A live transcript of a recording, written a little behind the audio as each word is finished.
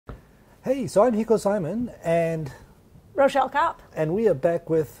Hey, so I'm Hikosaemon and Rochelle. And we are back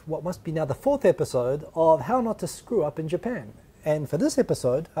with what must be now the 4th episode of How Not to Screw Up in Japan. And for this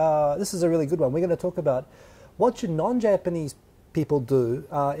episode, this is a really good one. We're going to talk about what should non-Japanese people do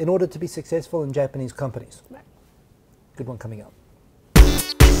in order to be successful in Japanese companies. Right. Good one coming up.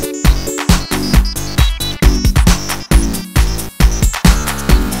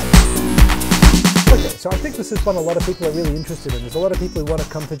 Okay, so I think this is one a lot of people are really interested in. There's a lot of people who want to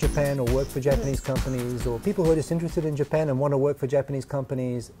come to Japan or work for Japanese companies, or people who are just interested in Japan and want to work for Japanese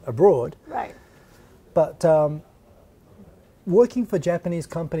companies abroad. Right. But working for Japanese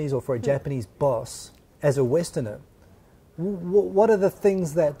companies or for a Japanese boss as a Westerner, what are the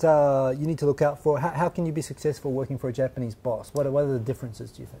things that you need to look out for? How can you be successful working for a Japanese boss? What are the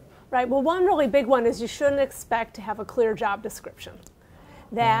differences, do you think? Right. Well, one really big one is you shouldn't expect to have a clear job description.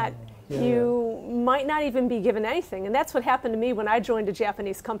 That you might not even be given anything. And that's what happened to me when I joined a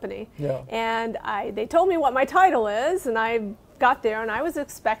Japanese company. Yeah. And they told me what my title is, and I got there, and I was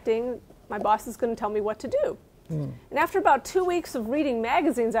expecting my boss is going to tell me what to do. And after about 2 weeks of reading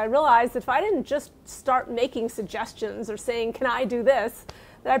magazines, I realized that if I didn't just start making suggestions or saying, can I do this,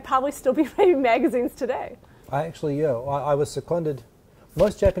 that I'd probably still be reading magazines today. I actually, I was seconded.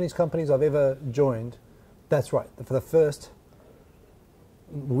 Most Japanese companies I've ever joined, that's right, for the first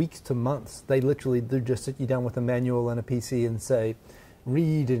weeks to months, they literally do just sit you down with a manual and a PC and say,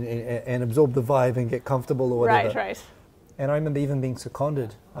 read and absorb the vibe and get comfortable or whatever. Right, right. And I remember even being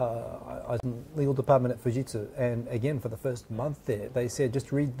seconded. I was in the legal department at Fujitsu, and again for the first month there, they said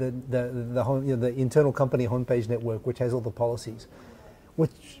just read the the internal company homepage network, which has all the policies,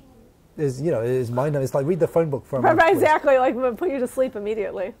 which is is mind. It's like read the phone book for a month. Right, exactly. Like put you to sleep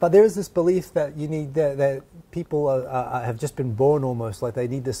immediately. But there is this belief that you need that people have just been born almost like they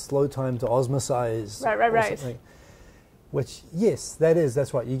need this slow time to osmosize. Right. Something. Which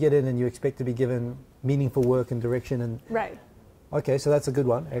that's right. You get in and you expect to be given meaningful work and direction and right. Okay, so that's a good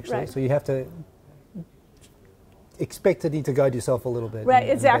one actually. Right. So you have to expect to need to guide yourself a little bit. Right,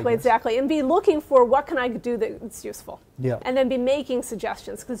 exactly. And be looking for what can I do that's useful. Yeah. And then be making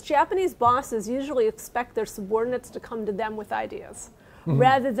suggestions, because Japanese bosses usually expect their subordinates to come to them with ideas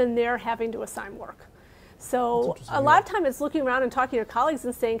rather than they're having to assign work. So a lot of time it's looking around and talking to your colleagues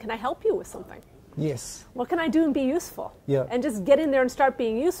and saying, can I help you with something? Yes. What can I do and be useful? Yeah. And just get in there and start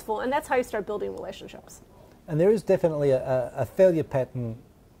being useful, and that's how you start building relationships. And there is definitely a failure pattern.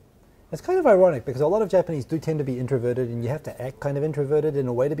 It's kind of ironic because a lot of Japanese do tend to be introverted, and you have to act kind of introverted in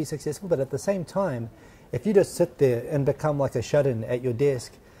a way to be successful, but at the same time, if you just sit there and become like a shut-in at your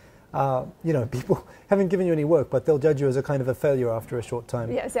desk, people haven't given you any work, but they'll judge you as a kind of a failure after a short time.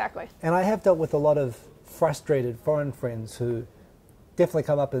 Yeah, exactly. And I have dealt with a lot of frustrated foreign friends who definitely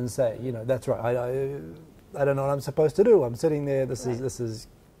come up and say, that's right, I don't know what I'm supposed to do. I'm sitting there, this is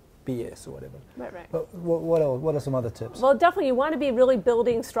BS or whatever. Right. But what else? What are some other tips? Well, definitely you want to be really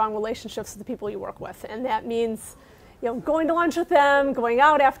building strong relationships with the people you work with, and that means going to lunch with them, going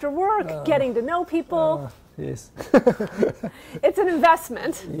out after work, getting to know people. Yes. It's an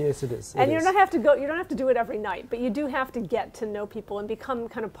investment. Yes, it is. And you don't have to do it every night, but you do have to get to know people and become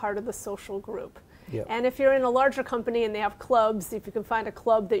kind of part of the social group. Yep. And if you're in a larger company and they have clubs, if you can find a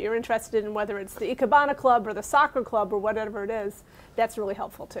club that you're interested in, whether it's the Ikebana club or the soccer club or whatever it is, that's really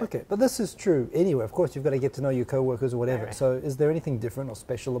helpful too. Okay, but this is true anywhere. Of course, you've got to get to know your coworkers or whatever. Right. So is there anything different or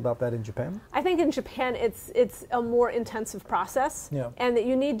special about that in Japan? I think in Japan it's a more intensive process, and that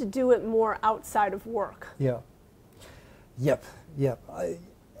you need to do it more outside of work. Yeah. Yep.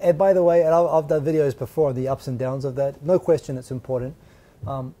 And by the way, and I've done videos before on the ups and downs of that. No question it's important.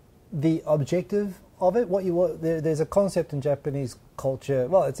 The objective of it, there's a concept in Japanese culture,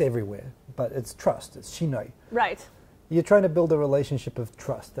 well, it's everywhere, but it's trust, it's shinai. Right. You're trying to build a relationship of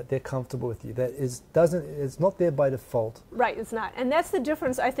trust, that they're comfortable with you, that it's not there by default. Right, it's not. And that's the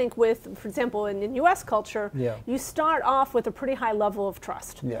difference, I think, with, for example, in U.S. culture, you start off with a pretty high level of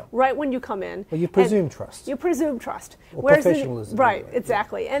trust right when you come in. Well, you presume trust. You presume trust. Or professionalism. Right,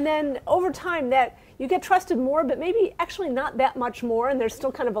 exactly. And then over time that you get trusted more, but maybe actually not that much more, and there's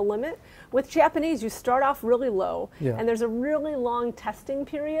still kind of a limit. With Japanese, you start off really low, and there's a really long testing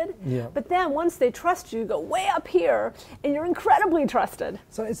period. But then once they trust you, you go way up here, and you're incredibly trusted.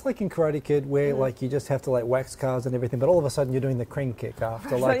 So it's like in Karate Kid, where like you just have to like wax cars and everything, but all of a sudden you're doing the crane kick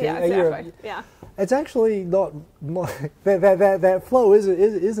after like exactly. It's actually not that flow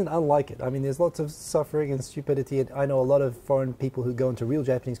isn't unlike it. I mean, there's lots of suffering and stupidity. I know a lot of foreign people who go into real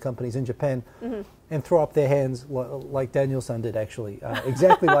Japanese companies in Japan and throw up their hands like Daniel-san did, actually.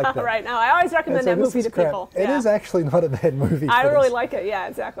 Exactly like that. Right. Now, I always recommend that movie to people. It is actually not a bad movie. I really like it. Yeah,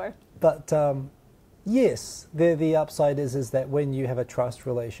 exactly. But yes, the upside is that when you have a trust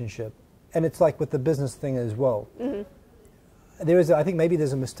relationship, and it's like with the business thing as well. Mm-hmm. I think maybe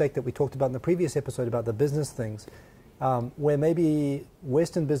there's a mistake that we talked about in the previous episode about the business things, where maybe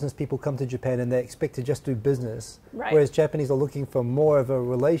Western business people come to Japan and they expect to just do business, right. whereas Japanese are looking for more of a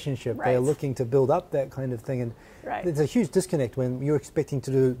relationship. Right. They're looking to build up that kind of thing, and right. there's a huge disconnect when you're expecting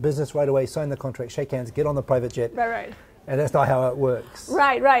to do business right away, sign the contract, shake hands, get on the private jet. Right, right. And that's not how it works.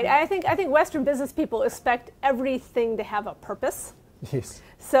 Right, right. I think Western business people expect everything to have a purpose. Yes.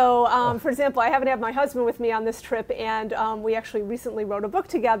 So, for example, I haven't had my husband with me on this trip, and we actually recently wrote a book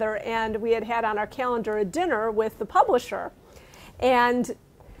together, and we had on our calendar a dinner with the publisher. And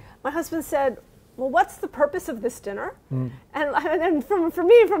my husband said, well, what's the purpose of this dinner? Mm. And for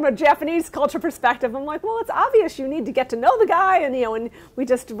me, from a Japanese culture perspective, I'm like, well, it's obvious. You need to get to know the guy, and and we're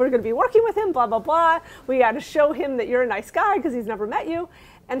going to be working with him, blah, blah, blah. We got to show him that you're a nice guy because he's never met you.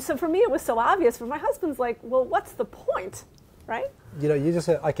 And so for me, it was so obvious. But my husband's like, well, what's the point, right? You just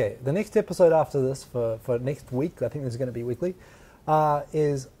said, okay, the next episode after this for next week, I think this is going to be weekly,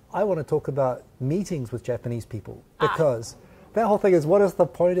 is I want to talk about meetings with Japanese people, because that whole thing is, what is the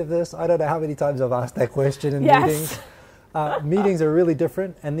point of this? I don't know how many times I've asked that question in meetings. Meetings are really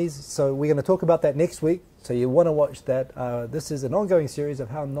different, and so we're going to talk about that next week, so you want to watch that. This is an ongoing series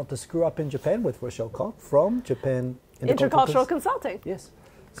of how not to screw up in Japan with Rochelle Koch from Japan Intercultural Consulting. Yes.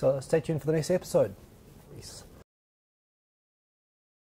 So stay tuned for the next episode.